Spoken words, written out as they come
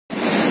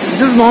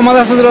this is Mohammad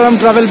Asadul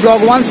travel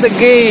blog once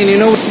again. You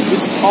know,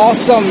 it's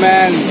awesome,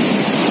 man.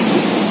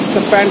 It's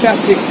a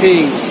fantastic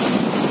thing.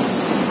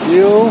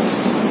 You know,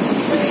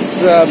 it's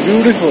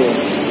beautiful.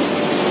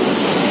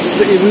 It's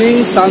the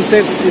evening,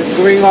 sunset is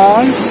going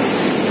on.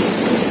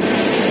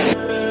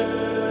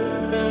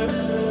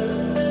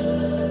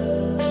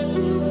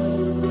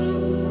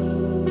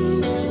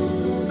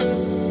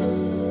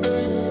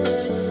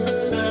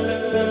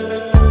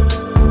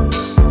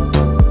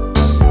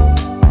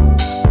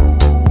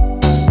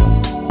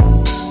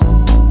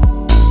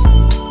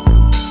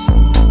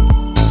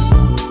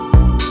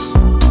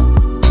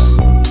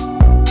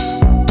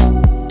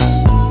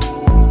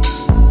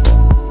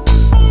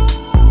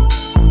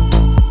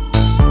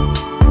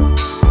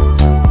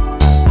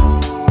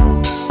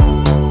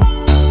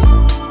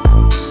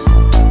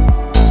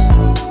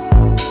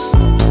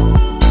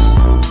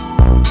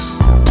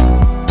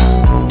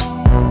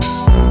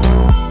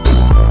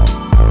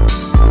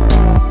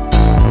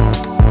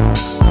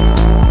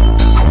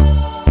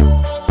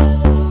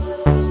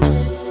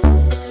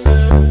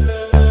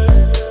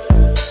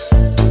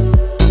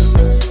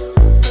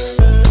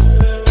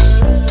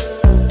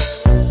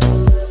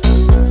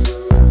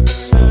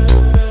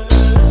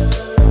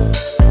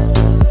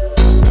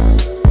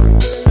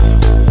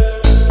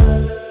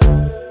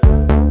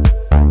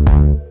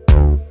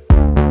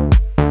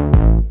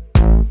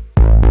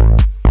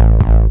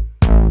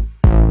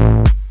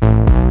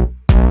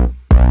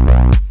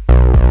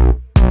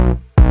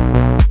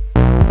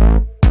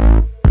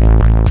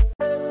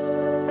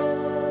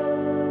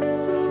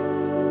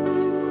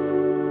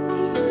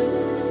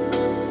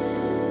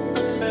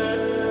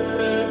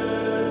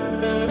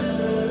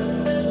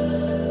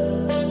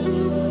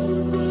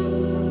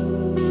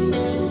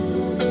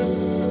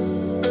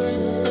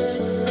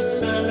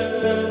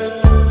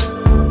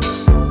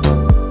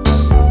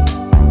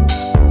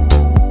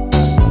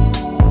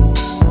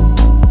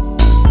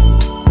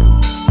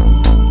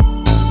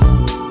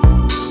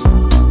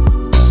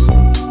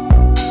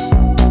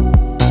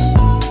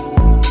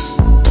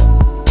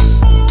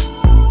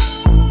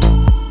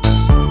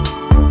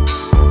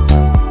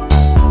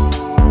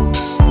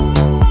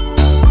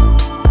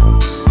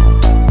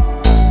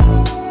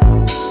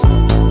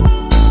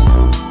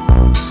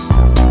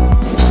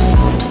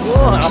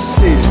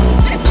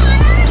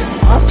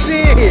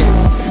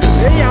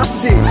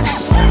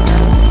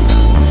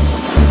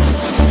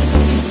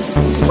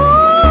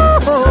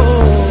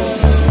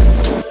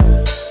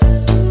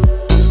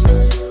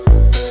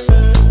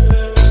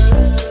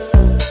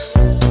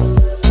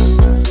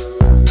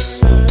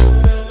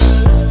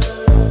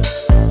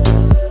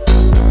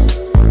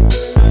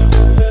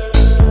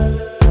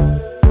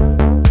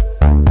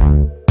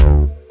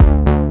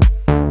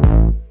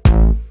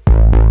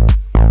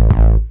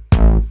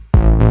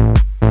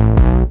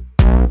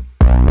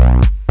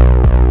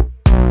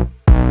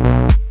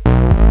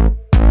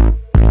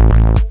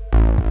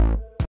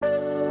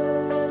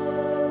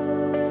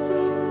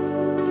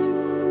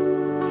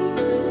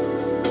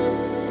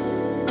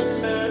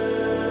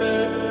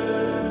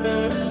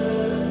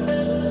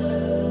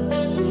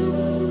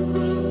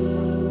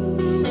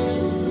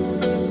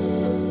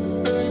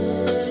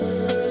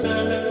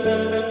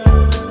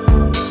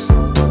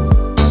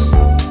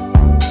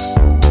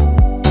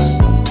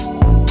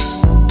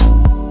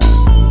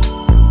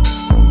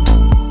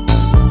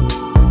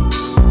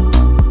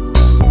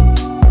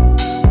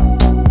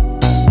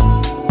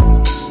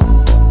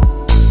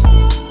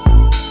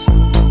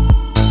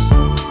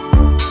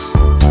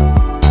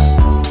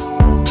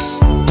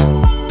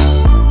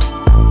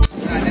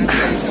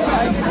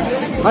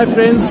 Hi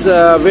friends,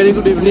 very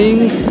good evening.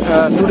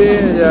 Today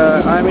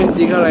I'm in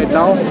Digha right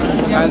now,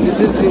 and this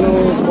is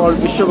called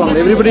West Bengal.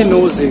 Everybody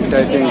knows it,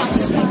 I think.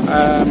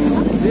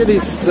 Really,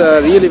 it's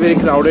really very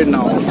crowded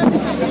now.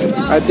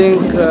 I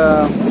think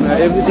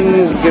everything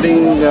is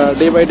getting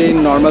day by day in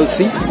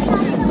normalcy.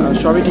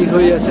 সবই ঠিক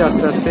হয়ে যাচ্ছে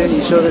আস্তে আস্তে।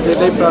 ঈশ্বরের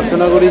যেটাই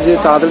প্রার্থনা করি যে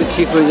তাড়াতাড়ি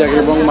ঠিক হয়ে যাক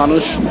এবং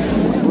মানুষ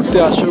ঘুরতে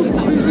আসুক,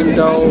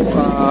 টুরিজমটাও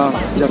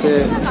যাতে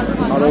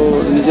আরও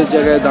নিজের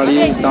জায়গায়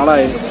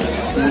দাঁড়ায়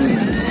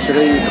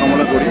সেটাই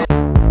কামনা করি।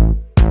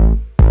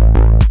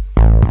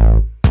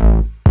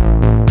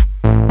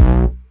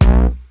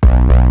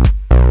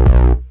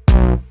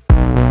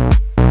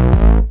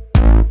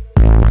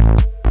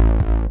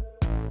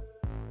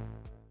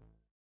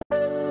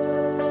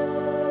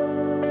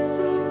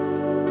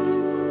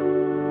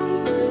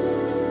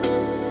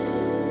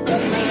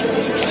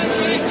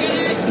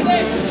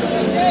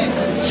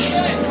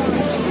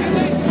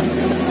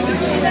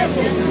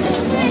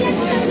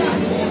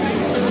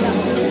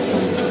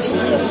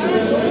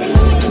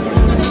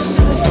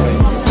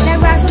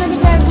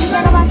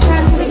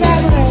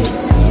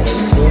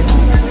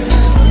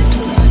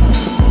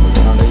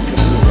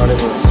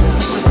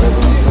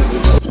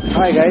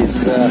 Hi guys,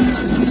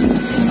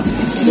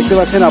 দেখতে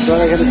পাচ্ছেন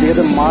আপনারা এখানে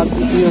দিঘাতে মাছ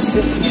বিক্রি হচ্ছে।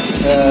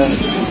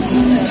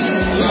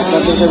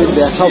 আপনাদেরকে আমি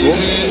দেখাবো।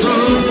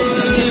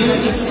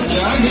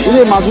 দিদি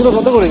মাছগুলো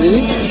কত করে দিদি?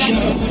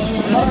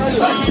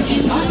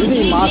 দিদি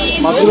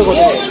মাছগুলো কত?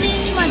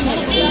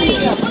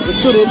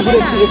 একটু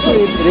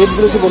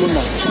রেটগুলো একটু বলুন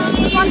না।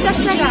 50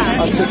 টাকা।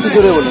 আচ্ছা, একটু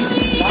জোরে বলুন।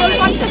 চিতল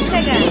 50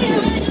 টাকা,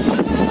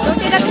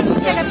 রোটেরা 30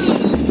 টাকা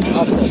পিস।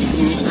 আচ্ছা।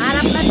 আর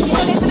আপনার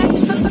চিতল এখানে আছে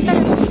 70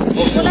 টাকা পিস।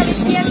 ওটা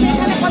বিক্রি আছে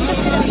এখানে 50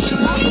 টাকা পিস।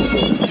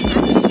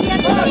 বিক্রি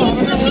আছে 30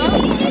 টাকা পিস।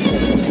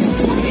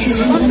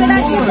 রোটেরা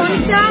আছে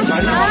 50 আর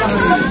 70।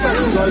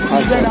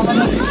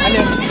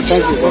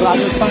 Thank you.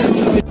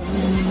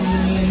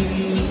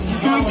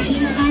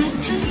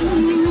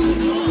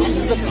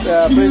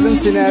 Present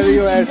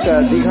scenario at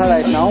Digha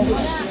right now.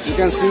 You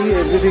can see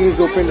everything is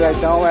open right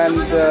now, and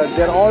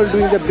they're all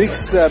doing the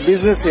bricks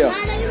business here.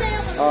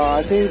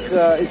 I think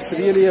it's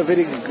really a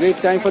very great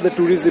time for the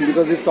tourism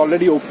because it's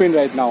already open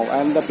right now,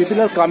 and the people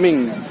are coming.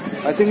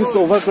 I think it's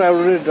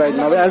overcrowded right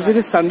now. As it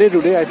is Sunday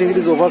today, I think it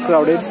is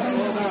overcrowded.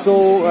 So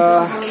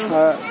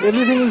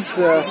everything is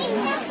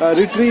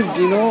retrieved,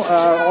 you know,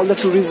 all the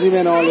tourism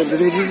and all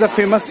everything. This is the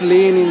famous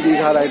lane in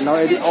Digha right now.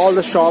 All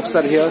the shops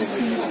are here.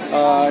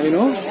 You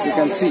know, you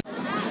can see.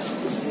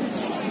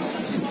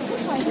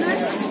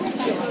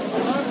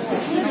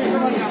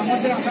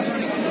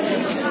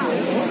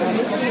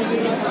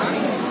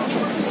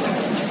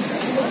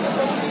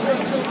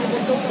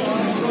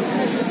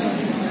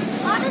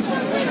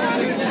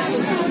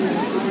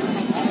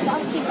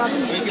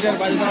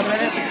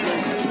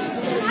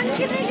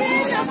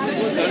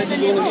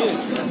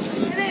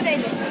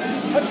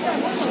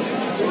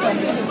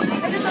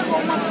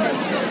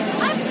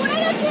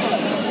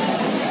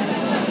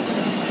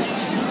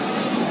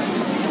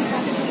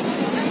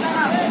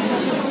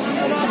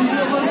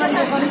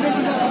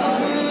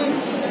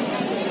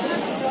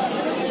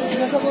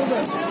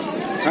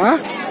 Huh?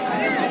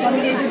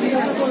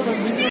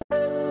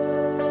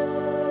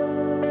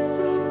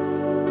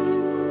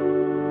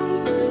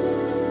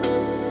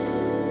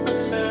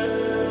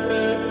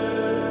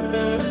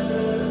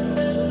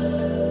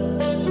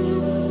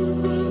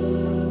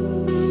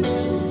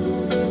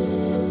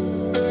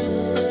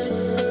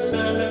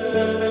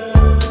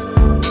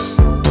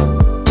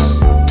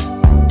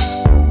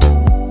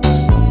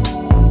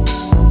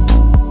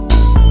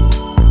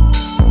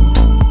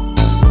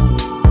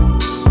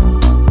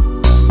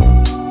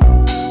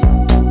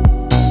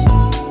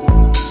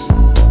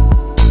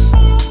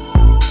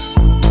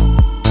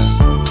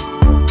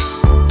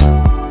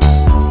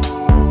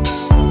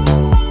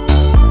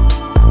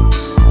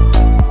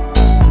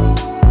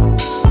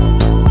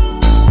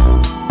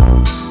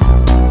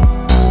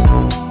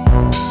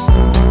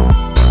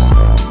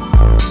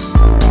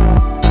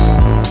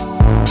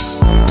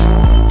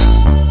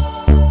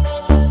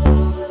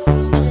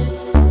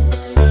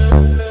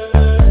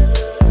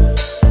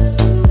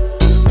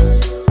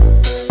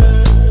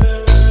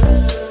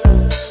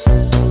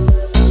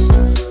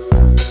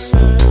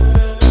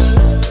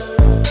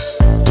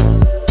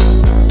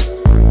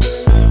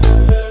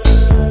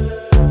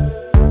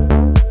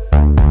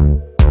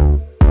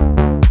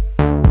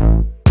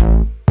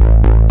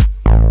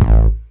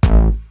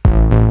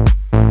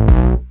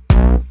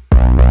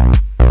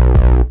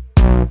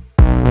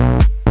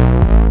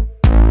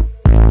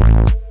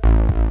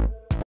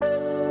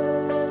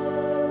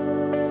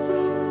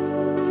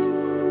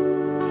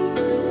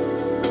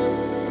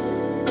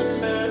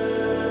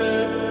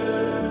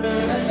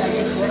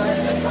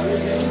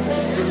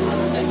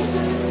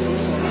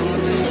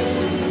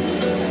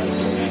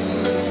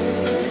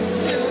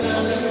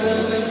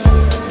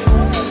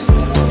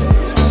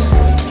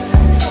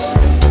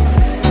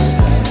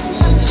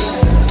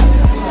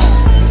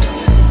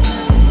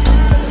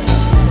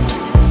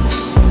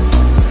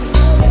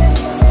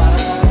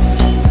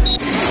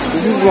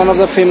 One of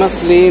the famous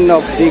lane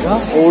of Digha,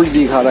 Old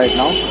Digha right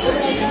now,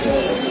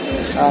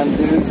 and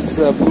this is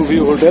Blue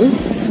View Hotel.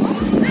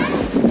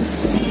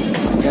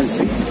 You can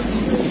see.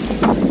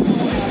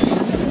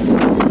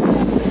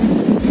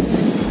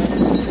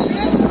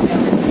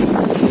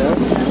 Yeah.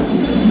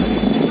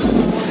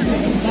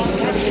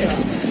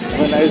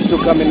 When I used to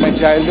come in my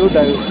childhood,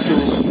 I used to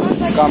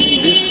come in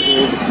this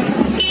road.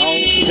 Now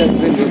it has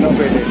been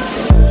renovated.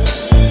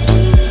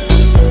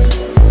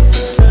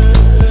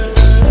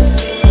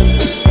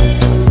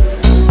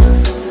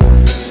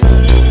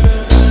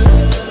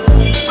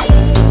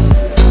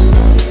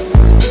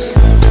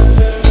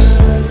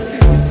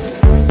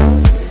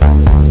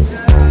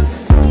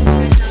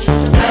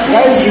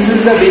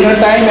 Dinner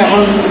time,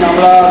 এখন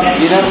আমরা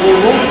dinner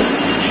করব।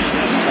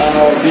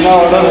 Dinner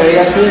order হয়ে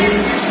গেছে,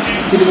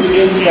 chilli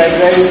chicken, fried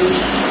rice,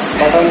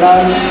 butter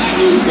নান,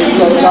 chilli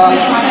তরকা,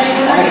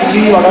 অনেক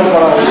কিছুই order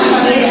করা হয়েছে।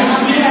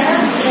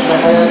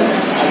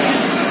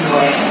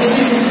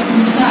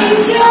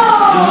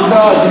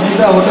 This is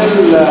the hotel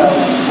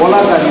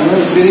Bolaka, you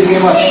know, it's very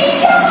famous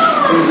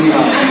in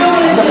Digha.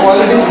 The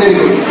quality is very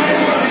good.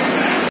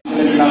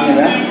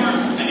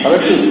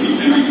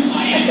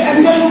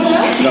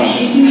 No.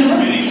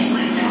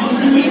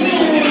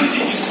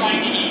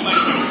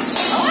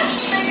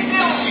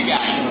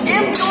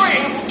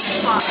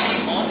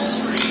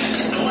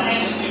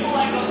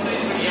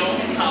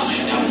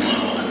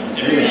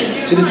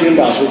 Chili chicken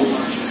dashi.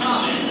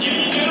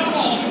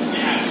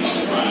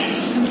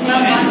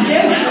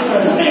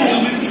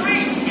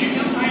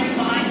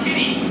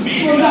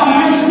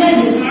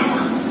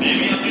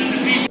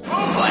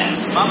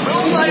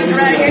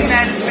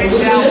 We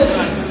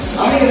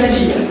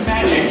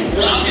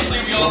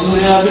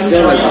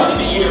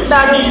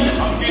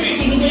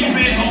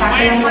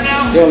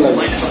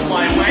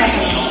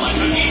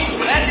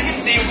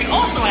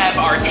also have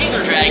our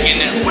Aether Dragon,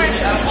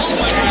 which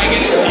my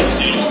dragon is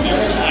still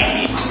very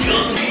tiny.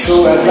 So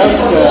at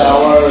last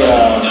our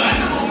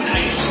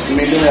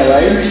meeting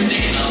arrived.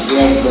 We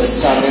have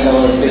started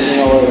taking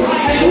our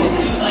food,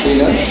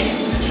 dinner.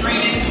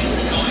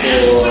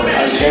 So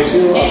I'll catch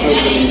you after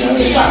the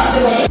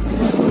dinner.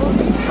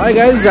 Hi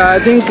guys, I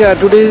think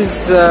today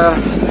is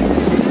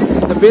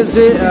the best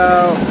day,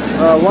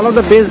 one of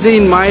the best day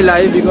in my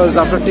life, because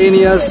after 10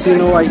 years,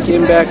 I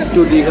came back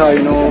to Digha.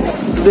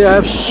 Today I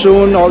have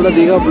shown all the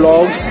Digha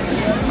vlogs.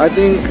 I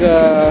think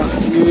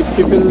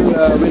people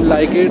will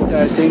like it.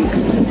 I think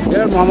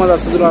here Muhammad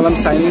Asadul Alam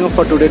signing off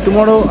for today.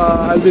 Tomorrow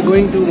I'll be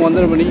going to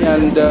Mandarmani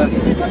and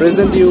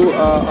present you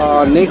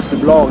our next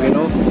vlog.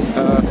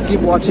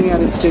 Keep watching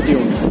and stay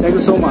tuned. Thank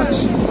you so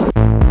much.